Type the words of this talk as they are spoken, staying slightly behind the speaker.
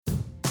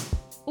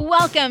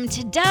Welcome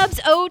to DUBS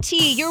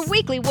OT, your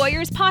weekly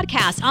Warriors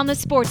podcast on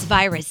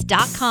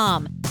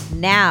thesportsvirus.com.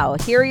 Now,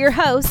 here are your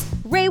hosts,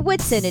 Ray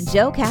Whitson and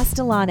Joe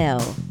Castellano.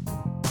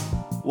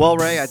 Well,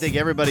 Ray, I think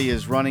everybody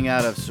is running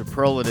out of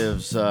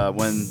superlatives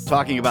when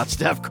talking about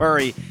Steph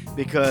Curry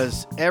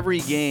because every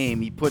game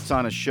he puts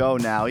on a show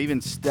now.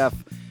 Even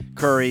Steph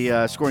Curry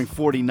scoring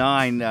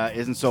 49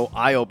 isn't so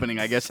eye-opening,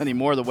 I guess,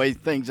 anymore, the way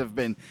things have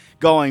been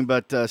going.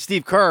 But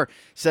Steve Kerr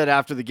said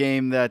after the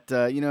game that,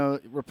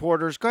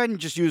 reporters, go ahead and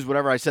just use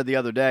whatever I said the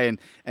other day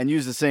and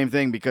use the same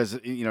thing because,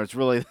 it's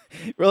really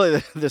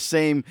the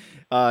same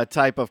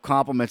type of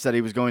compliments that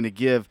he was going to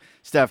give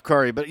Steph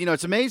Curry. But,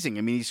 it's amazing.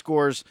 I mean, he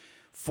scores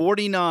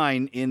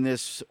 49 in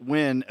this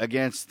win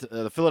against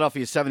the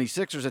Philadelphia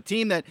 76ers, a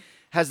team that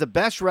has the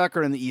best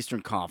record in the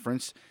Eastern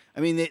Conference. I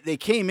mean, they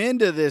came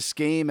into this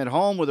game at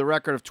home with a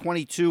record of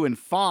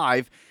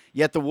 22-5,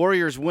 yet the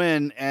Warriors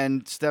win,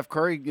 and Steph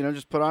Curry,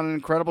 just put on an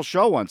incredible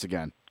show once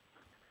again.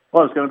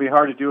 Well, it's going to be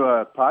hard to do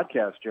a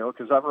podcast, Joe,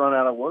 because I've run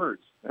out of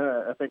words.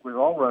 I think we've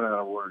all run out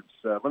of words.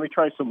 Let me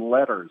try some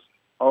letters.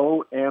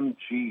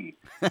 OMG.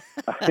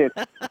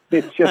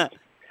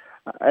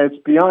 It's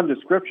beyond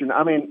description.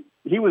 I mean,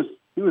 he was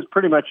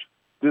pretty much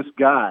this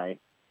guy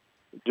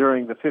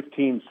during the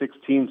 15-16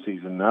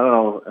 season. I don't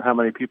know how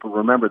many people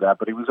remember that,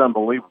 but he was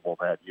unbelievable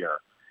that year.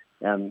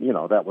 And,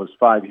 that was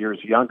 5 years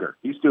younger.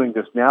 He's doing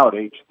this now at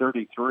age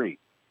 33.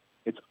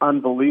 It's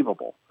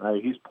unbelievable.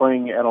 He's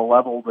playing at a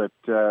level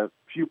that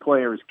few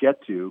players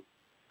get to.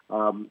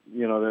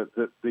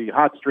 The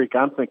hot streak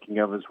I'm thinking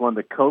of is one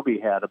that Kobe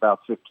had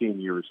about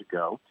 15 years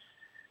ago.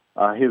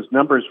 His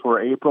numbers for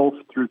April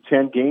through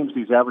 10 games,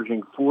 he's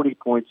averaging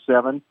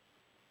 40.7.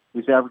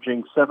 He's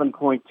averaging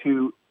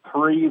 7.2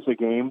 threes a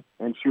game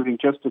and shooting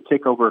just a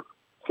tick over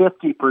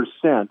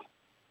 50%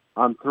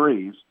 on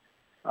threes.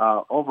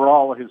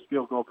 Overall, his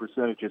field goal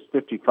percentage is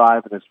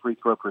 55 and his free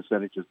throw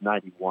percentage is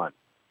 91.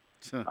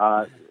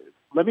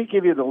 Let me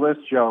give you the list,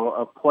 Joe,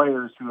 of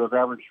players who have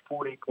averaged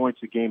 40 points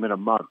a game in a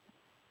month.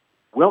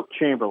 Wilt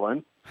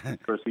Chamberlain,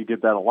 of course he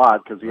did that a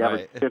lot because he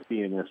averaged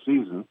 50 in a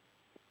season.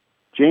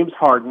 James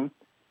Harden,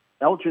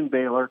 Elgin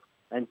Baylor,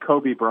 and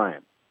Kobe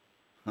Bryant.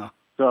 Huh.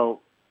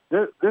 So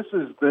this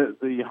is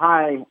the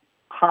high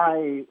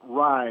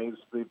rise,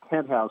 the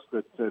penthouse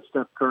that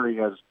Steph Curry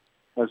has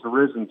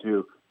arisen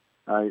to.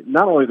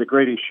 Not only the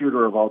greatest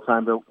shooter of all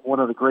time, but one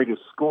of the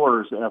greatest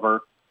scorers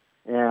ever.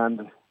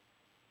 And,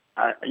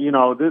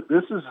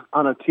 this is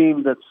on a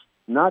team that's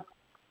not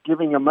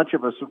giving him much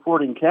of a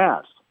supporting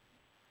cast.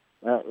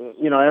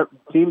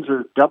 Teams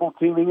are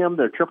double-teaming him.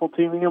 They're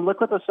triple-teaming him.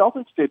 Look what the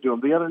Celtics did to him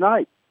the other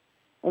night.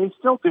 And he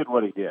still did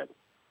what he did.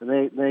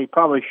 And they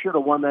probably should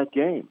have won that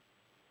game.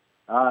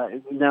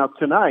 Now,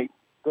 tonight,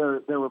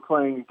 they were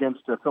playing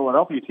against a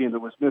Philadelphia team that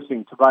was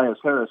missing Tobias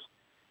Harris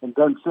and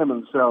Ben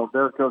Simmons. So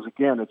there it goes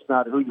again. It's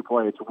not who you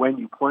play, it's when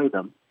you play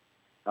them.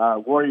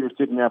 Warriors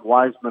didn't have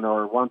Wiseman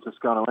or Juan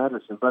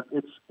Toscano-Anderson, but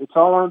it's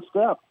all on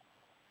Steph.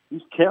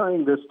 He's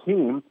carrying this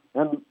team,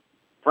 and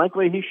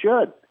frankly, he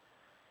should.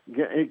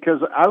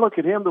 Because I look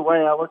at him the way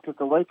I looked at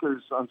the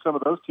Lakers on some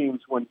of those teams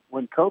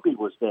when Kobe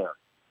was there.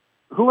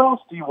 Who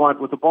else do you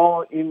want with the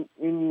ball in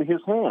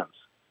his hands?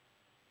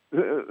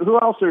 Who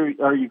else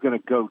are you going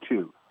to go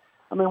to?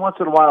 I mean, once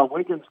in a while,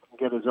 Wiggins can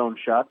get his own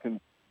shot,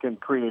 can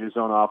create his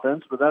own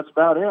offense, but that's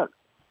about it.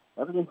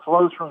 Everything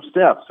flows from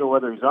Steph. So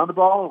whether he's on the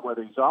ball or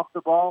whether he's off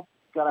the ball,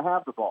 he's got to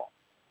have the ball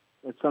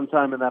at some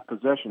time in that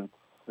possession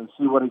and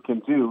see what he can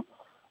do.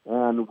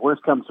 And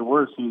worst comes to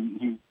worst,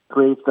 he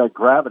creates that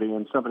gravity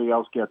and somebody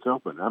else gets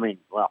open. I mean,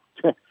 well,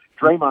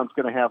 Draymond's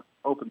going to have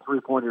open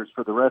three-pointers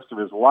for the rest of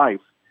his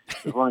life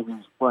as long as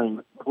he's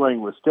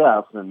playing with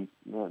Steph, and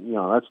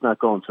that's not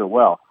going so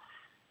well.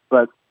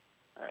 But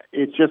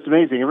it's just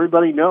amazing.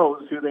 Everybody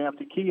knows who they have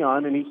to key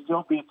on, and he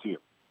still beats you.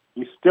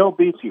 He still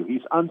beats you.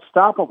 He's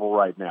unstoppable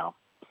right now.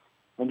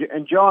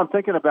 And Joe, I'm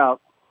thinking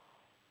about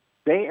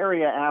Bay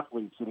Area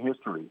athletes in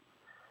history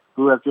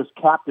who have just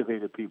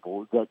captivated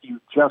people that you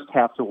just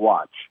have to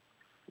watch.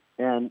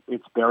 And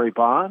it's Barry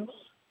Bonds.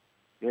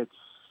 It's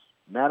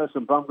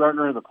Madison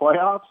Bumgarner in the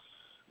playoffs.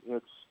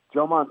 It's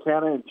Joe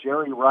Montana and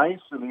Jerry Rice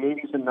in the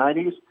 80s and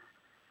 90s.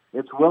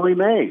 It's Willie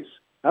Mays.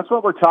 That's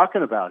what we're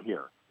talking about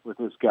here with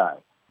this guy.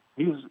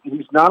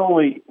 He's not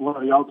only one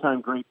of the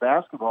all-time great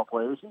basketball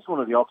players, he's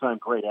one of the all-time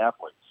great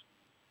athletes.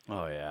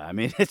 Oh, yeah. I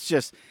mean, it's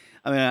just,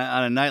 on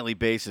a nightly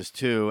basis,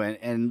 too.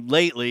 And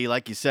lately,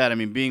 like you said,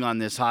 being on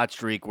this hot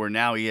streak where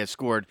now he has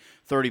scored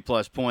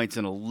 30-plus points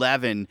in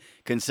 11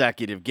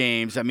 consecutive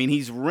games.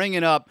 He's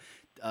ringing up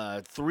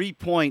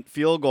three-point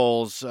field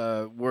goals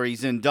where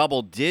he's in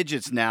double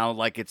digits now,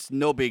 like it's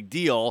no big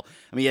deal.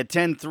 He had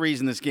 10 threes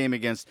in this game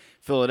against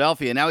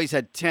Philadelphia. Now he's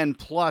had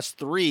 10-plus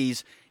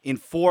threes in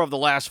 4 of the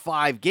last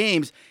 5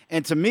 games.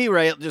 And to me,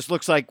 Ray, it just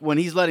looks like when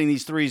he's letting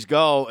these threes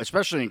go,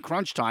 especially in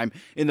crunch time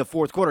in the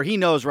fourth quarter, he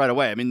knows right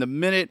away. The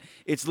minute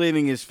it's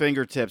leaving his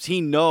fingertips, he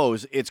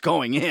knows it's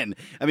going in.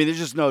 There's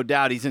just no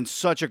doubt he's in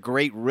such a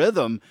great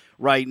rhythm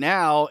right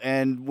now.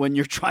 And when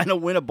you're trying to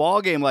win a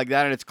ball game like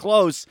that and it's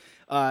close,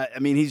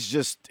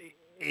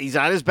 he's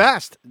at his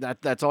best.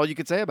 That's all you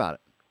could say about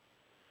it.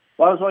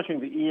 Well, I was watching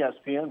the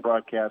ESPN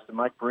broadcast, and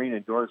Mike Breen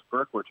and Doris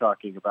Burke were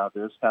talking about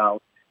this,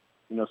 how,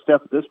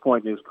 Steph at this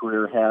point in his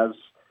career has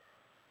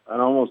an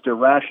almost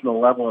irrational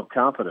level of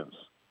confidence.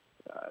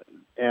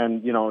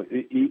 And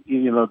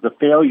the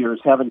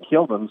failures haven't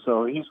killed him,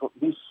 so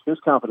his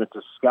confidence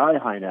is sky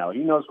high now.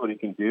 He knows what he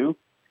can do.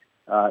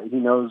 He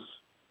knows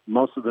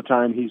most of the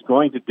time he's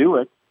going to do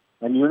it,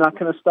 and you're not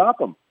going to stop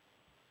him.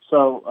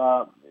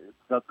 So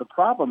the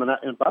problem,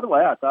 and by the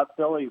way, I thought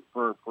Philly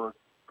for a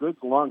good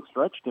long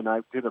stretch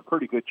tonight did a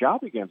pretty good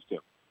job against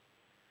him.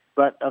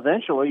 But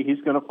eventually,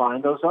 he's going to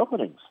find those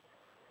openings.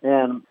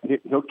 And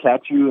he'll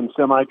catch you in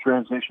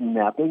semi-transition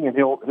napping, and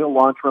he'll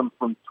launch from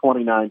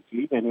 29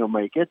 feet, and he'll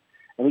make it.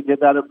 And he did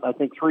that, I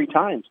think, 3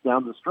 times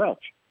down the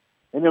stretch.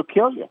 And he'll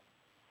kill you.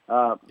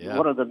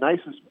 One of the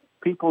nicest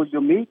people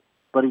you'll meet,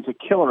 but he's a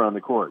killer on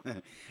the court.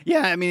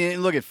 Yeah, I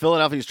mean, look at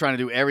Philadelphia's trying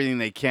to do everything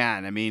they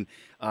can. I mean,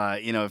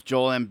 if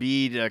Joel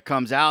Embiid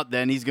comes out,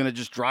 then he's going to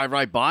just drive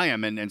right by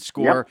him and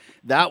score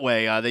that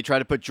way. They try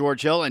to put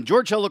George Hill, and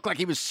George Hill looked like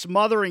he was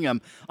smothering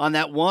him on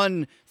that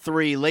 1-3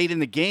 late in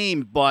the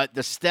game, but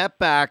the step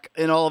back,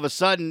 and all of a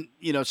sudden,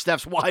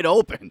 Steph's wide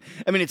open.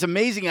 I mean, it's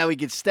amazing how he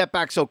could step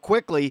back so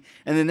quickly,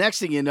 and the next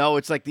thing you know,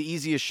 it's like the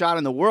easiest shot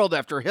in the world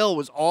after Hill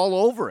was all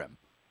over him.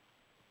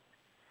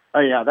 Oh,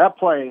 yeah, that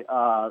play,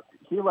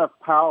 he left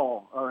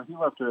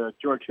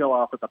George Hill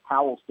off at the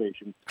Powell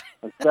station,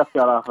 and Steph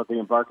got off at the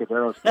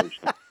Embarcadero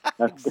station.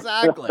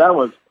 Exactly. That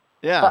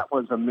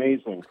was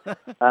amazing.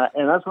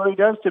 And that's what he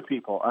does to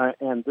people.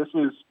 And this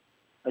is,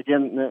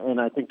 again,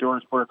 and I think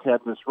Doris Burke had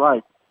this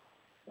right,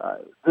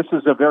 this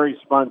is a very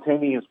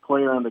spontaneous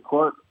player on the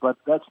court, but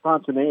that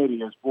spontaneity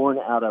is born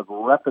out of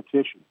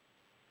repetition.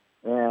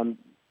 And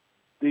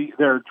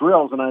there are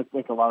drills, and I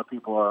think a lot of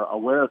people are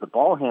aware of the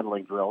ball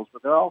handling drills,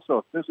 but there are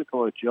also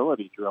physical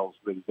agility drills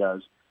that he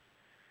does,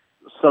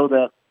 so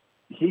that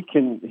he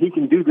can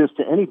do this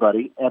to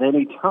anybody at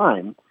any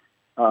time.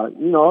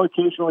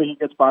 Occasionally he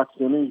gets boxed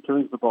in and he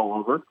turns the ball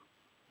over,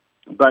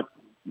 but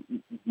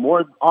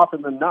more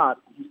often than not,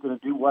 he's going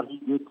to do what he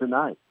did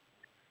tonight.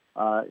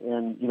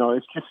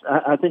 It's just,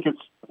 I think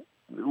it's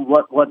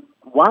what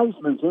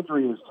Wiseman's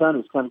injury has done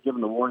is kind of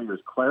given the Warriors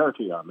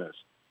clarity on this.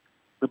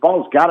 The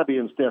ball's got to be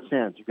in Steph's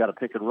hands. You've got to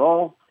pick and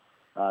roll.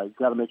 You've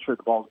got to make sure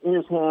the ball's in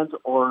his hands,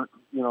 or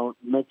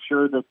make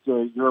sure that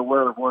you're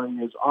aware of where he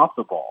is off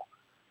the ball.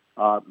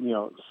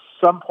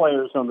 Some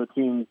players on the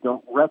team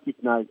don't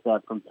recognize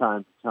that from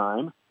time to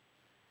time,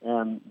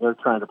 and they're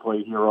trying to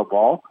play hero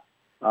ball.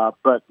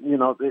 But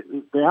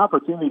the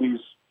opportunities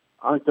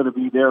aren't going to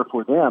be there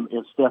for them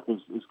if Steph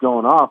is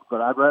going off.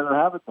 But I'd rather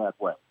have it that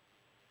way.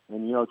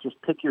 And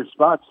just pick your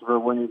spots for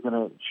when you're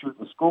going to shoot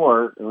and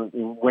score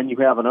when you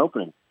have an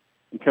opening.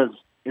 Because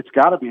it's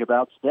got to be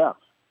about Steph.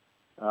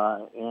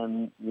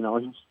 I'm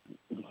going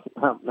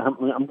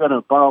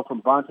to borrow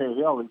from Vontae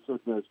Hill. He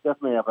says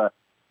Steph may have a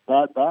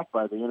bad back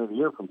by the end of the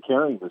year from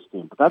carrying this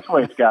team. But that's the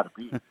way it's got to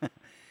be.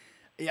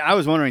 Yeah, I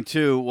was wondering,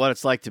 too, what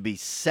it's like to be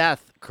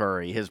Seth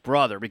Curry, his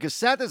brother, because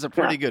Seth is a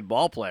pretty good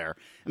ball player.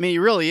 I mean, he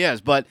really is.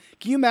 But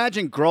can you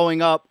imagine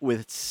growing up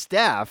with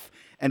Steph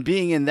and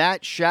being in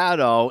that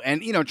shadow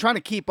and, trying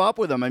to keep up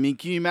with him? I mean,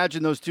 can you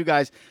imagine those two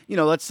guys,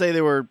 let's say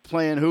they were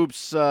playing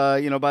hoops,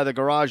 by the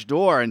garage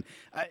door, and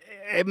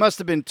it must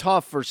have been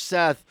tough for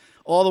Seth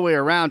all the way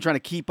around trying to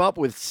keep up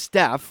with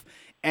Steph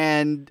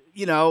and,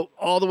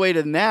 all the way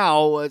to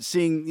now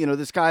seeing,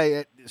 this guy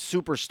at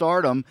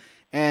superstardom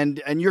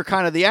and you're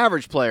kind of the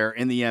average player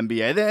in the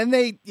NBA. And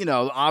they,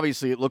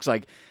 obviously it looks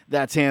like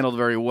that's handled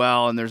very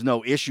well and there's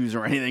no issues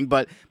or anything.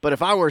 But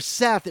if I were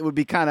Seth, it would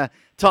be kind of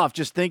tough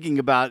just thinking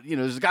about,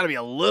 there's got to be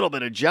a little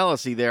bit of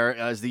jealousy there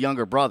as the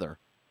younger brother.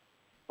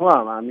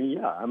 Well, I mean,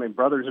 yeah. I mean,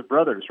 brothers are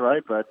brothers,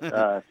 right? But,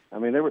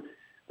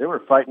 they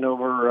were fighting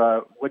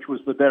over which was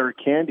the better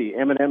candy,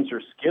 M&Ms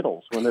or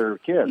Skittles, when they were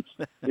kids.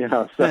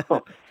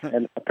 So,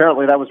 and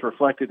apparently that was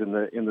reflected in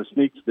the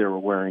sneaks they were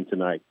wearing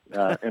tonight.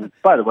 And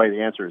by the way,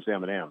 the answer is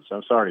M&Ms.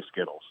 I'm sorry,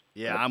 Skittles.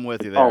 Yeah, I'm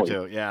with you there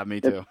too. Yeah,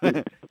 me too.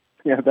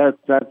 Yeah,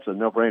 that's a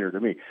no-brainer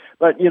to me.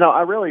 But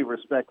I really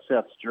respect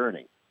Seth's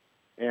journey.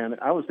 And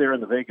I was there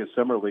in the Vegas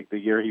Summer League the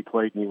year he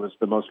played, and he was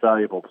the most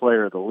valuable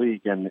player of the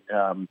league. And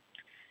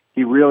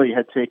he really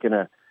had taken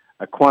a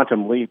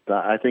quantum leap.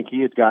 I think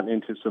he had gotten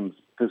into some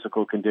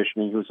physical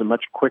conditioning. He was a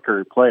much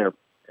quicker player.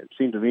 It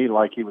seemed to me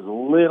like he was a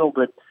little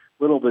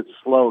bit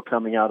slow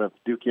coming out of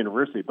Duke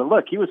University. But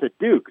look, he was at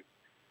Duke,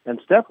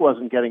 and Steph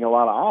wasn't getting a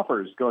lot of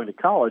offers going to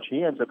college.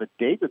 He ends up at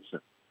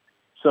Davidson.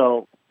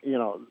 So,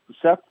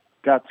 Seth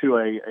got to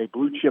a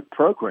blue chip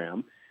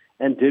program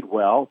and did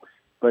well.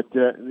 But,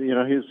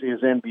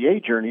 his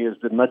NBA journey has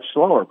been much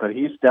slower. But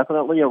he's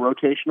definitely a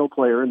rotational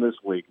player in this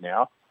league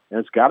now. And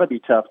it's got to be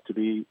tough to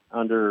be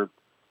under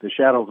the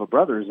shadow of a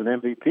brother as an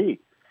MVP.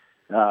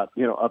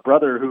 A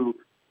brother who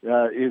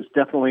is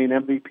definitely an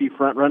MVP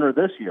front runner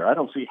this year. I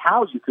don't see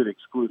how you could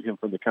exclude him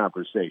from the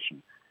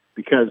conversation,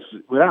 because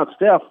without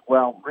Steph,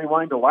 well,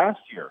 rewind to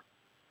last year.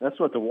 That's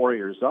what the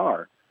Warriors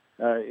are.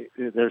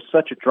 There's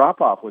such a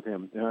drop off with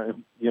him.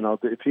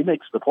 If he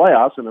makes the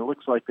playoffs, and it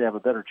looks like they have a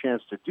better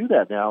chance to do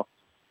that now,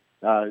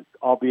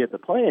 albeit the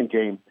play-in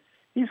game,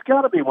 he's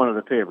got to be one of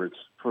the favorites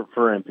for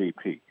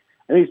MVP.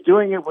 And he's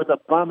doing it with a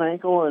bum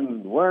ankle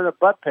and wearing a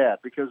butt pad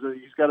because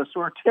he's got a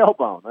sore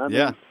tailbone.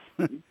 I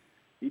mean,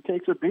 he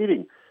takes a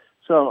beating.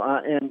 So,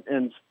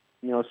 and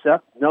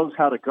Steph knows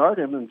how to guard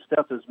him, and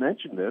Steph has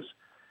mentioned this.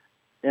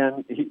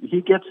 And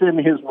he gets in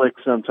his lick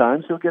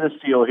sometimes. He'll get a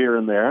steal here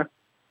and there.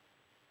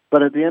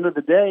 But at the end of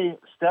the day,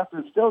 Steph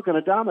is still going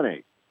to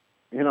dominate.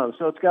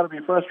 So it's got to be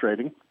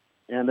frustrating.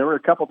 And there were a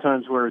couple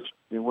times where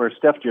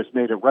Steph just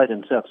made it right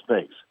in Steph's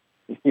face.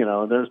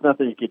 There's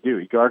nothing he could do.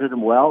 He guarded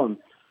him well, and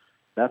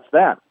that's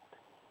that.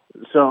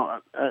 So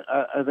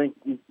I think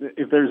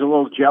if there's a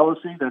little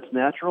jealousy, that's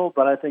natural.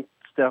 But I think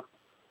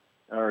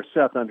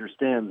Seth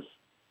understands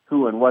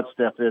who and what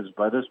Steph is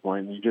by this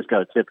point, and you just got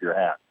to tip your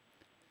hat.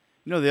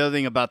 The other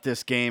thing about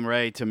this game,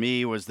 Ray, to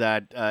me, was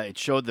that it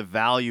showed the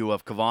value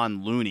of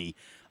Kevon Looney.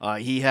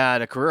 He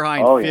had a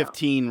career-high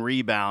 15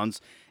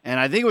 rebounds, and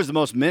I think it was the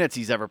most minutes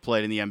he's ever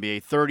played in the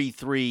NBA,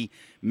 33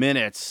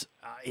 minutes.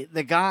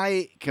 The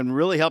guy can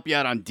really help you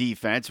out on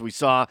defense. We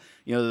saw,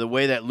 the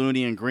way that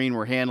Looney and Green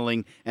were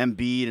handling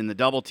Embiid and the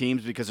double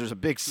teams because there's a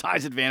big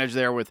size advantage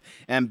there with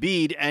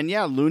Embiid. And,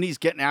 Looney's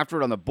getting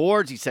after it on the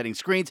boards. He's setting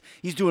screens.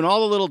 He's doing all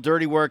the little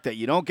dirty work that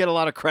you don't get a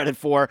lot of credit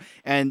for,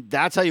 and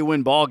that's how you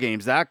win ball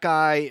games. That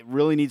guy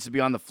really needs to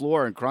be on the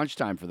floor in crunch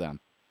time for them.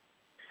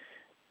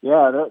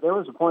 Yeah, there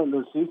was a point in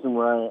this season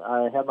where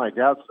I had my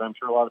doubts, and I'm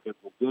sure a lot of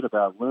people did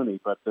about Looney,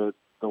 but the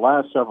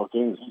last several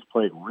games he's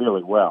played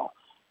really well.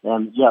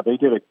 And, they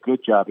did a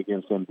good job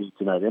against Embiid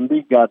tonight.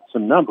 Embiid got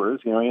some numbers.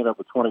 He ended up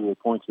with 28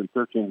 points and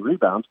 13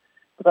 rebounds,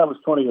 but that was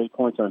 28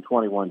 points on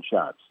 21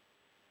 shots.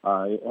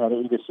 He had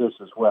 8 assists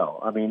as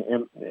well. I mean,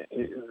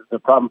 the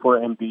problem for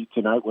Embiid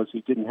tonight was he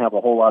didn't have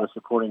a whole lot of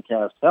supporting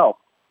cast help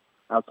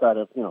outside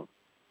of,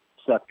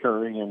 Steph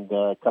Curry and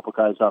a couple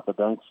guys off the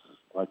bench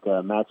like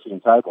Maxey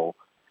and Tybalt.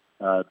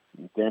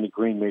 Danny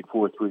Green made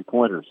 4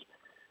 3-pointers.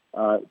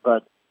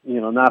 But,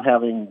 not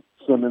having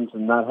Simmons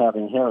and not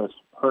having Harris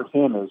hurt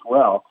him as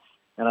well.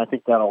 And I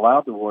think that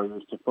allowed the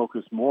Warriors to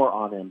focus more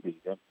on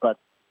Embiid. But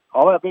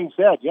all that being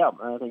said,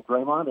 I think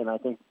Draymond and I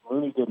think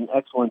Looney did an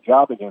excellent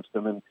job against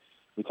him. And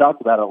we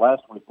talked about it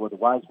last week with the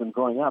Wiseman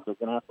going out. They're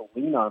going to have to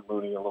lean on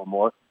Looney a little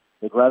more.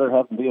 They'd rather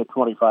have him be a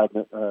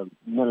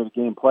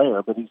 25-minute-a-game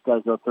player, but he's got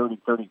to go 30,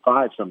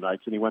 35 some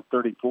nights, and he went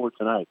 34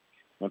 tonight.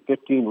 And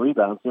 15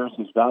 rebounds, there's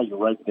his value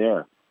right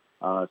there.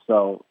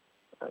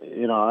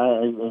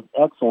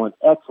 Excellent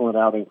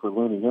outing for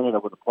Looney. He ended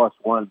up with a +1,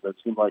 but it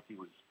seemed like he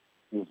was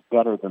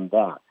better than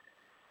that.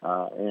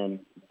 And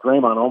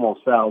Draymond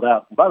almost fouled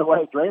out. And by the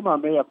way,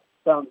 Draymond may have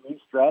found a new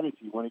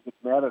strategy when he gets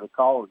mad at a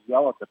call or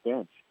yell at the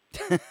bench.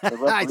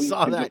 I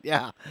saw that,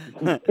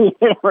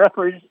 The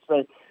referees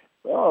say,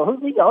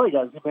 who's he yelling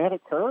at? Is he mad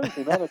at Kerr? Is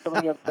he mad at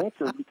somebody on the bench?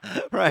 Or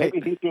right.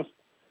 Maybe he's just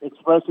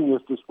expressing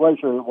his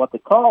displeasure at what the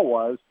call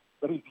was,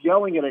 but he's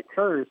yelling it at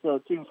Kerr, so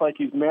it seems like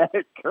he's mad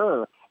at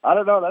Kerr. I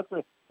don't know.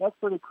 That's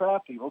pretty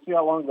crafty. We'll see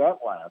how long that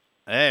lasts.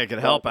 Hey, it could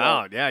help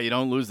out. Yeah, you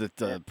don't lose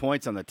the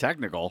points on the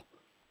technical.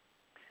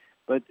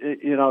 But,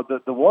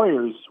 the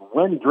Warriors,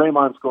 when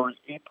Draymond scores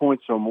 8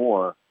 points or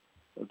more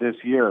this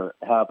year,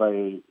 have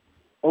a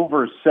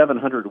over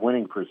 700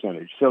 winning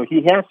percentage. So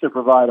he has to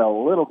provide a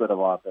little bit of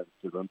offense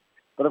to them.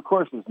 But, of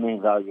course, his main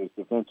value is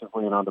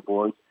defensively and on the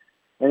boards.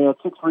 And he had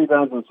 6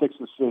 rebounds and 6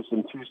 assists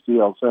and 2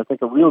 steals. So I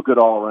think a real good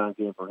all-around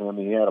game for him.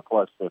 He had a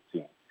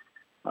 +15.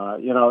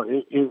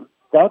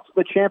 That's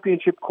the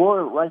championship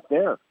core right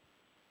there,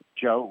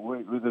 Joe,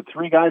 with the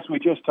 3 guys we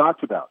just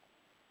talked about,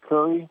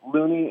 Curry,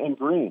 Looney, and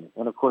Green.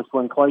 And, of course,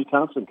 when Klay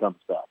Thompson comes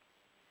back.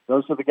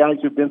 Those are the guys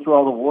who've been through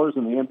all the wars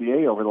in the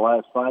NBA over the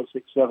last 5,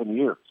 6, 7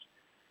 years.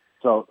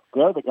 So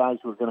they're the guys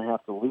who are going to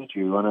have to lead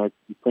you. And I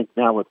think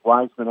now with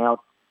Wiseman out,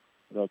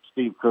 that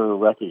Steve Kerr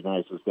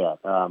recognizes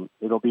that.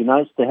 It'll be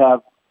nice to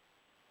have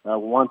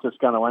Juan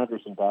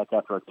Toscano-Anderson back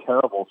after a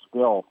terrible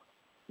spill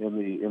in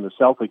the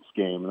Celtics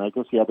game. And I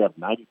guess he had to have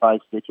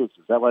 95 stitches.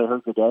 Is that what I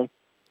heard today?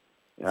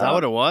 Is that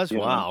what it was?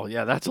 Wow.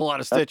 Yeah, that's a lot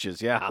of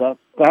stitches. Yeah.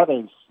 That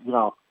is,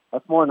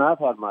 that's more than I've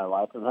had in my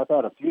life, and I've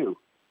had a few.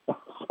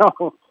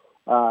 So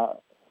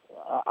I'll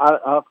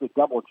have to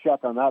double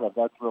check on that if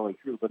that's really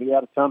true. But he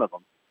had a ton of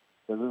them.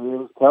 It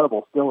was a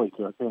terrible spill he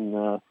took.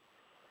 And,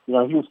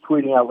 he was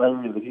tweeting out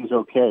later that he's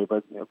okay.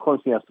 But, of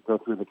course, he has to go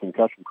through the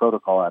concussion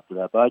protocol after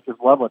that. But I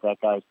just love what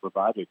that guy's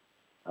provided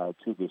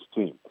to this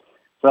team.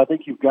 So I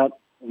think you've got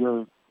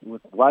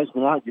with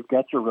Wiseman out, you've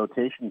got your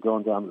rotation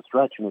going down the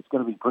stretch, and it's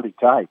going to be pretty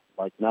tight,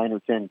 like 9 or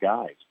 10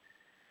 guys,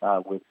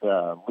 with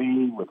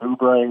Lee, with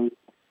Oubre,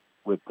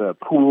 with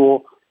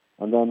Poole,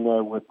 and then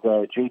with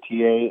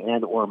JTA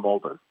and or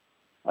Mulder.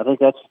 I think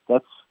that's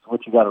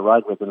what you got to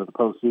ride with into the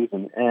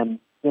postseason. And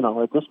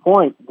at this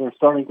point, they're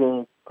starting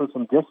to put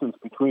some distance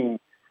between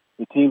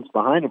the teams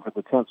behind them for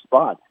the 10th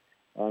spot,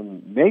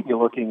 and maybe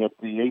looking at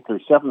the 8th or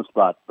 7th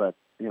spot. But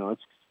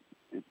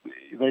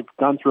they've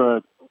gone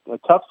through a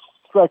tough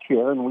stretch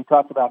here, and we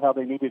talked about how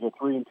they needed a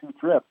 3-2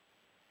 trip,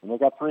 and they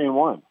got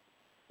 3-1.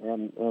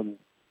 And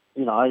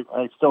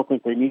I still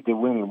think they need to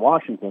win in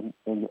Washington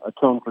and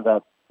atone for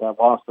that that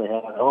loss they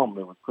had at home,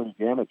 it was pretty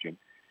damaging.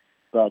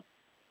 But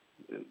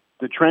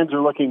the trends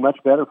are looking much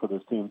better for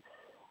this team.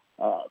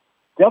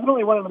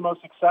 Definitely one of the most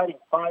exciting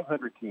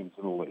 500 teams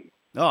in the league.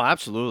 Oh,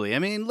 absolutely. I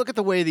mean, look at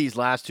the way these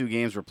last two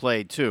games were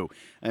played, too.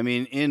 I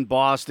mean, in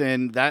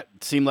Boston, that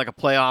seemed like a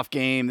playoff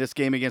game. This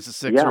game against the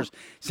Sixers,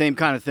 same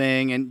kind of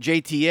thing. And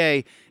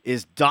JTA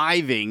is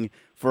diving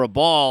for a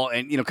ball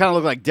and, kind of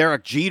look like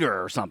Derek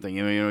Jeter or something,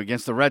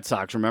 against the Red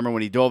Sox. Remember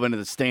when he dove into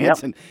the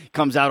stands and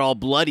comes out all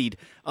bloodied?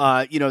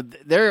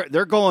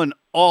 They're going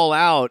all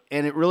out,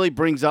 and it really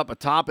brings up a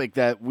topic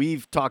that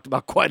we've talked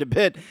about quite a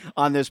bit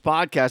on this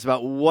podcast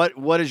about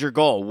what is your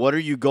goal? What are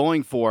you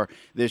going for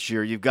this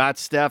year? You've got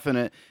Steph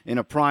in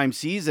a prime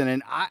season,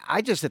 and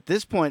I just at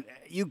this point,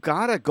 you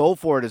got to go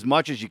for it as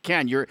much as you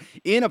can. You're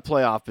in a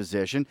playoff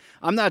position.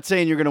 I'm not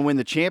saying you're going to win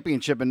the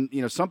championship,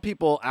 and some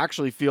people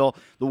actually feel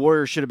the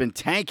Warriors should have been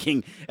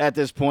tanking at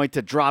this point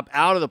to drop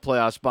out of the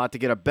playoff spot to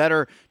get a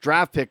better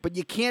draft pick, but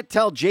you can't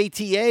tell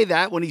JTA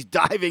that when he's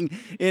diving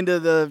into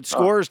the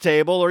scorers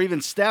table, or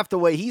even Steph the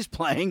way he's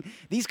playing.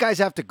 These guys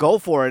have to go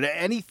for it.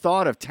 Any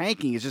thought of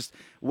tanking is just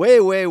way,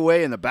 way,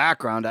 way in the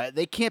background.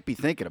 They can't be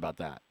thinking about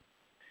that.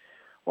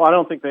 Well, I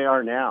don't think they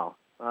are now.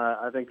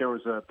 I think there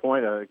was a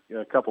point a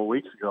couple of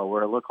weeks ago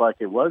where it looked like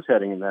it was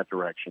heading in that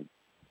direction.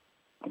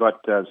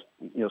 But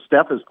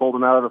Steph has pulled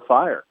him out of the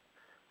fire.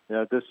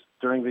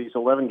 During these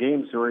 11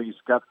 games where he's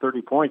got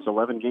 30 points,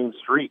 11-game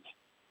streak,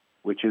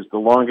 which is the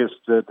longest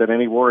that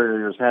any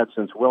Warriors had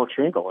since Will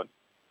Chamberlain.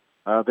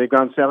 They've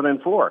gone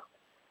 7-4,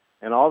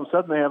 and all of a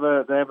sudden they have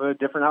a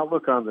different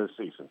outlook on this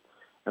season,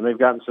 and they've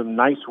gotten some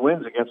nice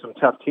wins against some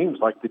tough teams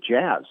like the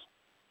Jazz,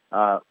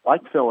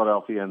 like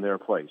Philadelphia in their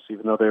place,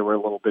 even though they were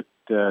a little bit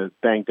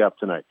banged up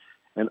tonight,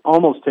 and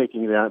almost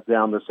taking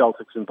down the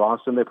Celtics in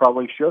Boston. They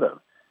probably should have.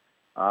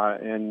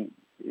 And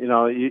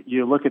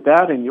you look at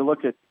that, and you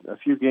look at a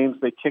few games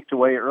they kicked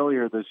away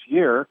earlier this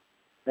year,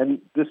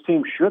 and this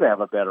team should have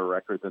a better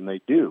record than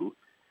they do,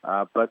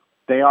 but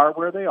they are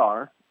where they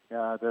are.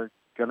 They're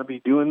going to be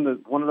doing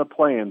one of the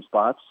play-in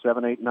spots,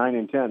 7, 8, 9,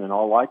 and 10 in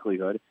all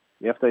likelihood,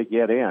 if they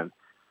get in.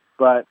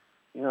 But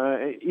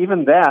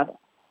even that,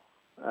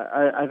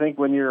 I think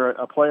when you're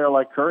a player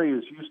like Curry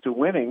who's used to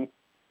winning,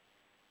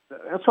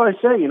 that's what I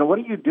say. What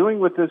are you doing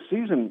with this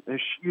season?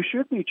 You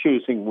should be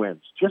chasing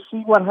wins. Just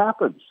see what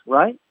happens,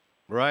 right?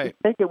 Right.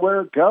 Just take it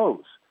where it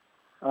goes.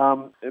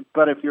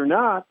 But if you're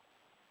not,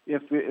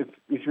 if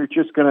you're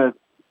just going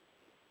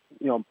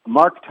to,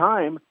 mark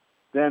time,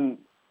 then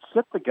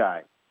sit the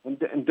guy.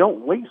 And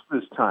don't waste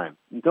this time.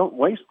 And don't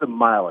waste the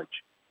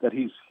mileage that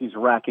he's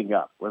racking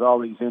up with all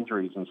these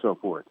injuries and so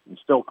forth, and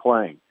still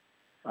playing,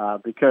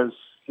 because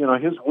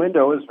his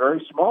window is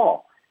very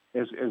small.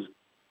 As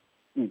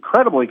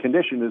incredibly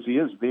conditioned as he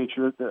is at the age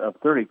of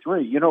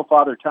 33,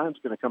 Father Time's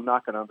going to come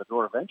knocking on the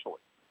door eventually.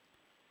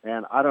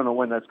 And I don't know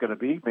when that's going to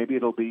be. Maybe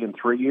it'll be in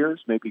 3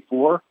 years, maybe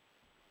 4.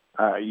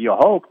 You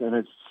hope, and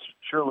it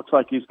sure looks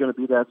like he's going to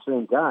be that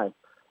same guy.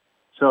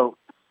 So.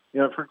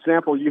 For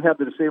example, you have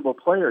the disabled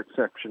player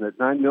exception at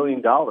 $9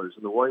 million, and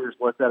the Warriors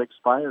let that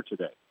expire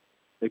today.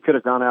 They could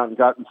have gone out and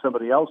gotten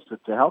somebody else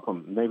to help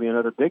them, maybe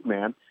another big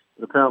man,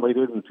 but apparently they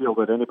didn't feel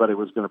that anybody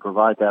was going to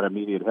provide that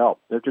immediate help.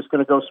 They're just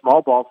going to go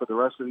small ball for the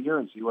rest of the year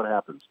and see what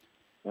happens.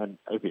 And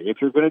if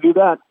you're going to do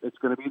that, it's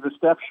going to be the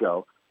Steph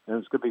show, and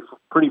it's going to be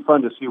pretty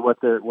fun to see what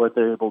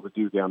they're able to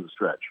do down the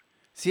stretch.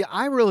 See,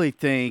 I really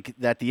think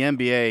that the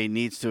NBA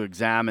needs to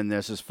examine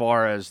this as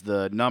far as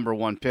the number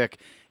one pick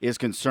is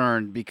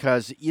concerned,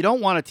 because you don't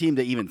want a team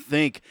to even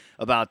think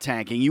about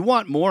tanking. You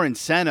want more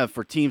incentive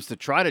for teams to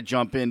try to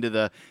jump into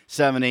the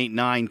 7, 8,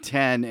 9,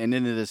 10 and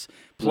into this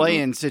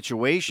play-in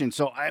situation.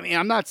 So, I mean,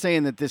 I'm not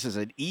saying that this is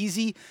an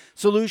easy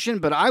solution,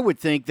 but I would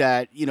think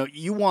that,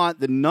 you want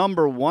the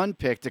number one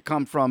pick to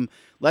come from,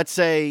 let's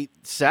say,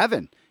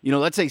 7.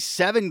 Let's say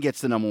 7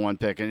 gets the number one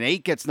pick and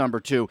 8 gets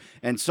number 2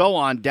 and so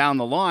on down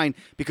the line,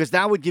 because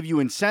that would give you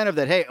incentive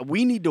that, hey,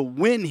 we need to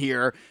win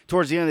here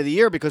towards the end of the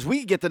year because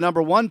we get the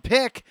number one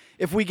pick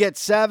if we get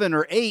 7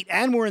 or 8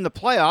 and we're in the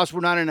playoffs. We're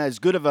not in as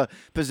good of a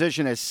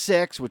position as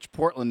 6, which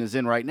Portland is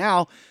in right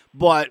now,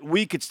 but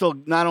we could still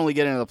not only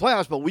get into the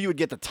playoffs, but we would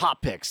get the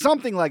top pick,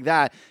 something like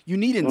that. You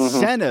need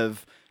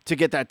incentive to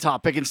get that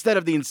top pick instead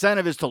of the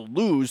incentive is to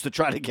lose to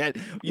try to get,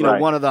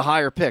 one of the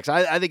higher picks.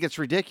 I think it's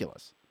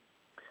ridiculous.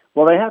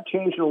 Well, they have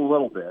changed it a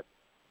little bit,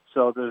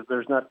 so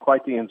there's not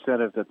quite the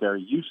incentive that there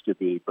used to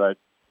be. But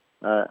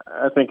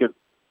I think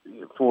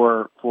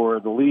for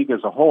the league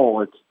as a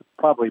whole, it's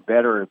probably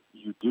better if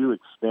you do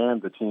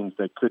expand the teams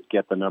that could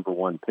get the number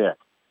one pick.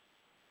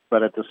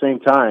 But at the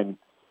same time,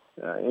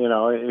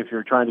 if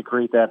you're trying to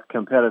create that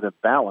competitive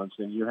balance,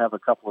 and you have a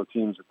couple of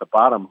teams at the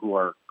bottom who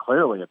are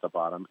clearly at the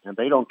bottom, and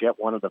they don't get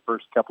one of the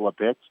first couple of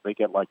picks, they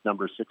get like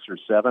number 6 or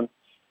 7,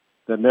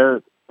 then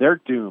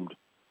they're doomed.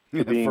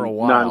 Being for a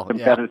while,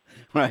 non-competitive,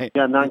 right?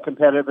 Yeah,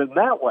 non-competitive in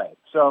that way.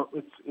 So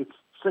it's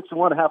 6 and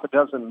 1, half a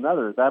dozen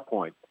another at that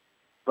point.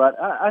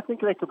 But I think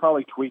they could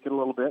probably tweak it a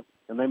little bit,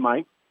 and they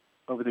might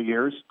over the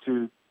years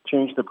to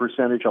change the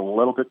percentage a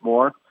little bit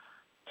more,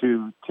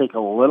 to take a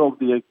little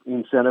the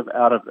incentive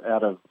out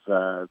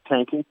of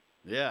tanking,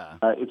 Yeah.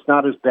 It's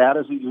not as bad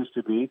as it used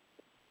to be,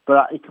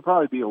 but it could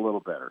probably be a little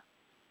better.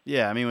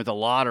 Yeah, I mean, with the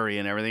lottery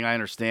and everything, I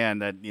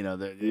understand that,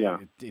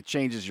 it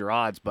changes your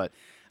odds. But,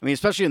 I mean,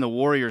 especially in the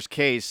Warriors'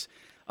 case,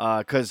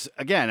 because,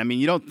 again, I mean,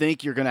 you don't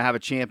think you're going to have a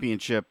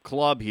championship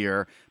club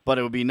here, but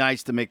it would be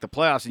nice to make the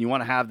playoffs, and you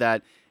want to have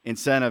that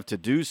incentive to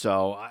do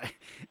so.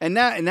 And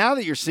now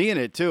that you're seeing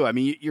it, too, I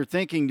mean, you're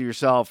thinking to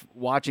yourself,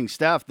 watching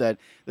Steph, that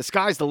the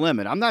sky's the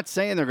limit. I'm not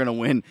saying they're going to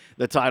win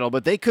the title,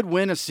 but they could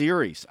win a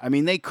series. I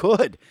mean, they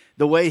could,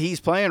 the way he's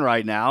playing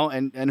right now,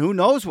 and who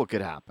knows what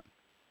could happen.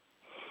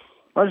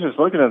 I was just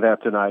looking at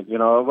that tonight.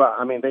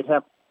 I mean, they'd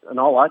have, in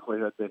all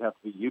likelihood, they'd have to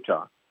beat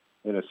Utah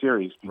in a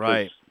series because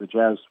right. The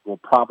Jazz will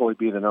probably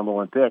be the number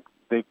one pick.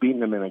 They've beaten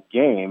them in a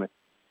game.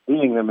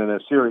 Beating them in a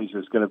series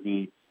is going to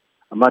be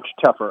a much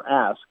tougher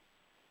ask,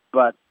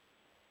 but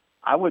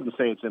I wouldn't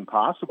say it's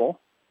impossible.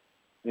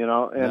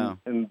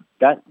 And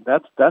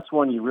that's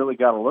one you really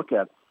got to look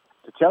at.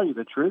 To tell you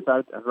the truth,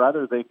 I'd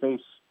rather they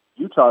face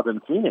Utah than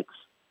Phoenix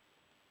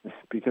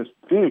because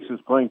Phoenix is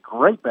playing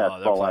great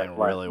basketball. They're playing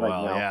really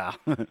well, now.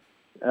 Yeah.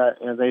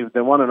 And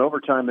they won in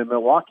overtime in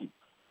Milwaukee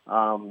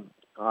on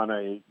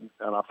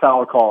a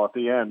foul call at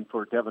the end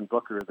for Devin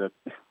Booker that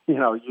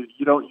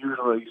you don't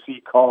usually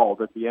see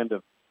called at the end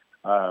of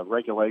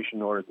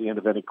regulation or at the end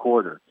of any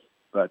quarter,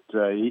 but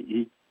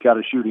he got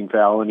a shooting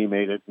foul and he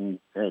made it. And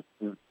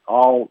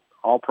all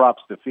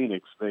props to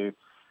Phoenix.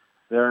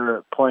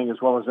 They're playing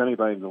as well as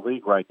anybody in the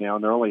league right now,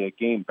 and they're only a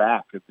game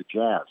back of the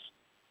Jazz.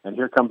 And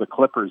here come the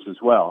Clippers as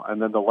well.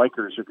 And then the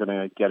Lakers are going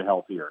to get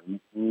healthier.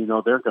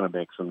 They're going to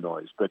make some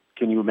noise. But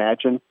can you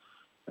imagine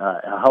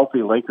a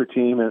healthy Laker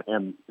team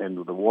and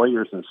the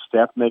Warriors and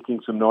Steph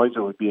making some noise? It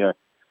would be a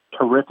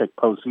terrific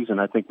postseason.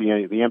 I think the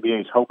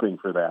NBA is hoping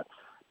for that.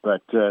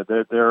 But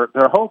they're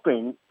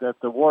hoping that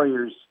the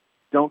Warriors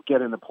don't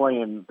get in the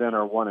play-in, then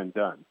are one and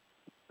done,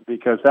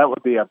 because that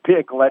would be a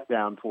big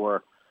letdown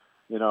for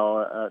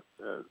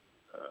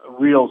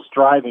real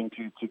striving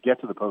to get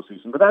to the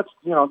postseason. But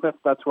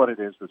that's what it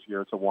is this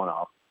year. It's a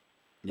one-off.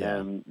 Yeah.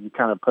 And you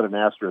kind of put an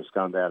asterisk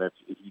on that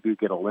if you do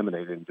get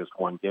eliminated in just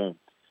one game.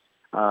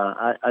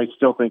 I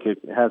still think it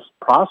has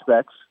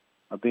prospects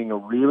of being a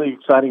really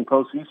exciting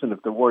postseason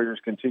if the Warriors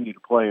continue to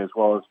play as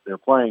well as they're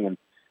playing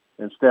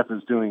and Steph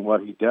is doing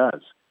what he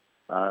does.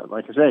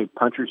 Like I say,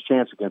 puncher's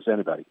chance against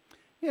anybody.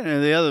 Yeah,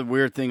 and the other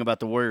weird thing about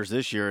the Warriors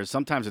this year is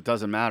sometimes it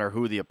doesn't matter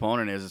who the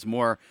opponent is. It's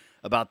more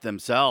about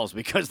themselves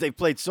because they've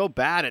played so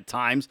bad at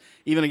times,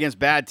 even against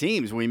bad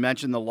teams. We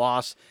mentioned the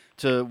loss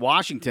to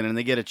Washington, and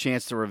they get a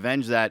chance to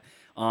revenge that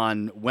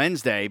on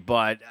Wednesday.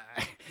 But,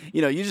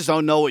 you just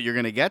don't know what you're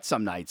going to get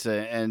some nights.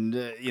 And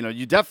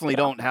you definitely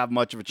don't have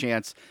much of a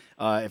chance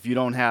if you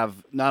don't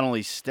have not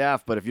only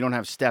Steph, but if you don't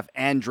have Steph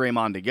and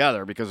Draymond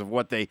together because of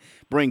what they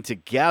bring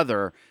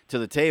together to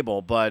the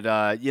table.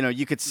 But,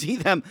 you could see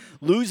them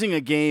losing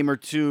a game or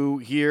two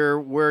here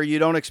where you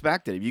don't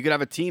expect it. You could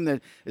have a team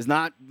that is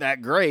not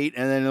that great,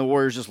 and then the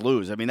Warriors just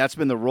lose. I mean, that's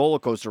been the roller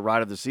coaster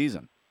ride of the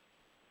season.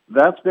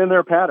 That's been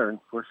their pattern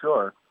for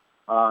sure.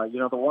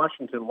 The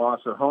Washington loss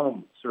at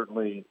home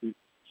certainly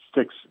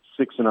sticks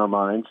in our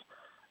minds.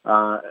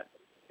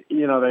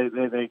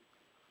 They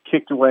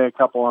kicked away a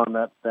couple on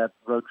that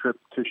road trip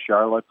to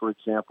Charlotte, for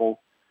example.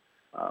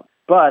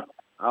 But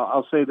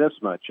I'll say this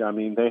much. I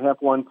mean, they have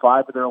won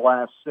 5 of their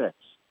last 6.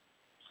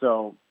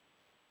 So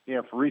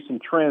if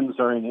recent trends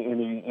are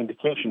any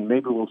indication,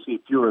 maybe we'll see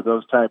fewer of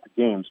those type of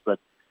games. But,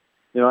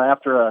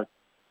 after a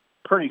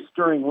pretty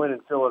stirring win in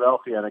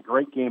Philadelphia and a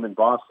great game in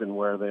Boston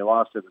where they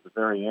lost it at the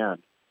very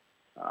end,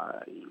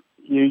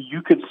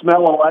 you could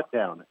smell a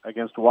letdown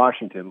against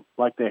Washington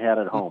like they had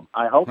at home.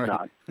 I hope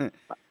not.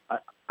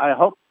 I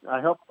hope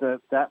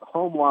that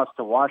home loss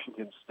to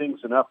Washington stings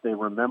enough they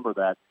remember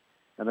that,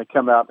 and they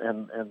come out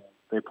and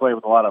they play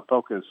with a lot of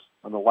focus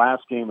on the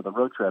last game of the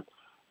road trip,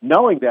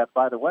 knowing that,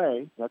 by the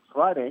way, next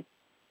Friday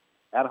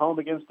at home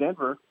against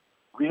Denver,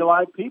 real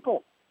live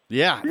people.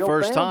 Yeah, real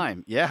first fans.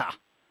 time. Yeah,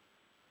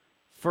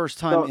 first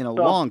time in a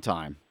long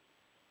time.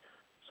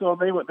 So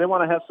they want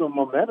to have some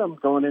momentum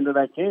going into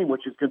that game,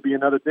 which is going to be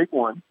another big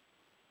one.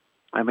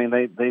 I mean,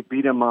 they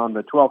beat them on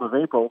the 12th of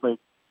April.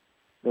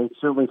 They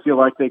certainly feel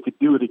like they could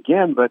do it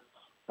again, but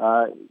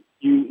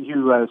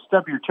you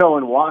stub your toe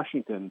in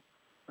Washington,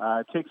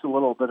 it takes a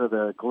little bit of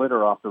the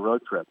glitter off the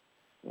road trip.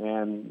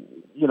 And,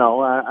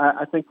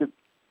 I think that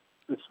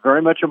it's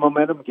very much a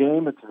momentum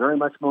game. It's very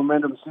much a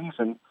momentum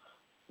season,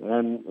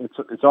 and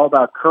it's all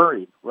about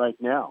Curry right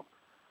now.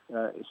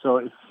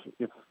 So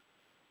if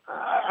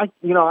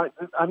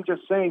I'm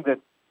just saying that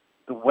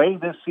the way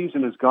this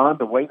season has gone,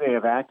 the way they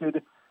have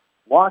acted,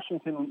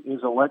 Washington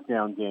is a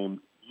letdown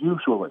game,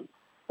 usually.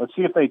 Let's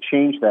see if they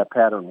change that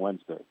pattern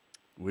Wednesday.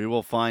 We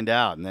will find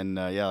out. And then,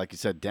 like you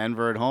said,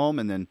 Denver at home,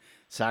 and then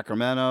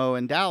Sacramento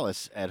and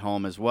Dallas at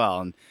home as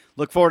well. And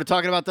look forward to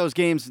talking about those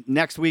games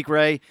next week,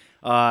 Ray.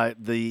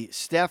 The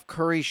Steph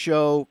Curry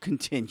show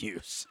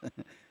continues.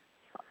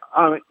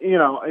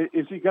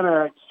 Is he going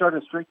to start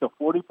a streak of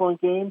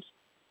 40-point games?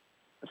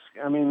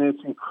 I mean,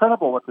 it's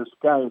incredible what this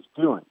guy is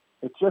doing.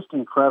 It's just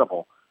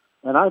incredible.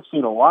 And I've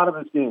seen a lot of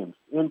his games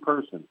in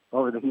person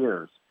over the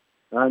years.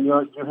 And I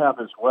know you have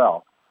as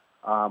well.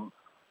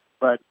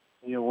 But,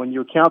 when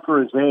you account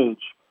for his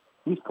age,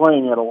 he's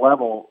playing at a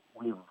level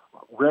we've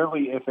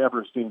rarely, if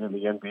ever, seen in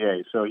the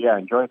NBA. So, yeah,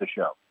 enjoy the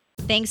show.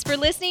 Thanks for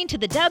listening to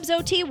the Dubs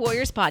OT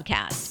Warriors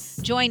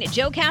podcast. Join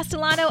Joe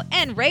Castellano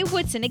and Ray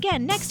Woodson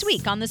again next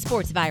week on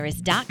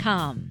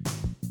thesportsvirus.com.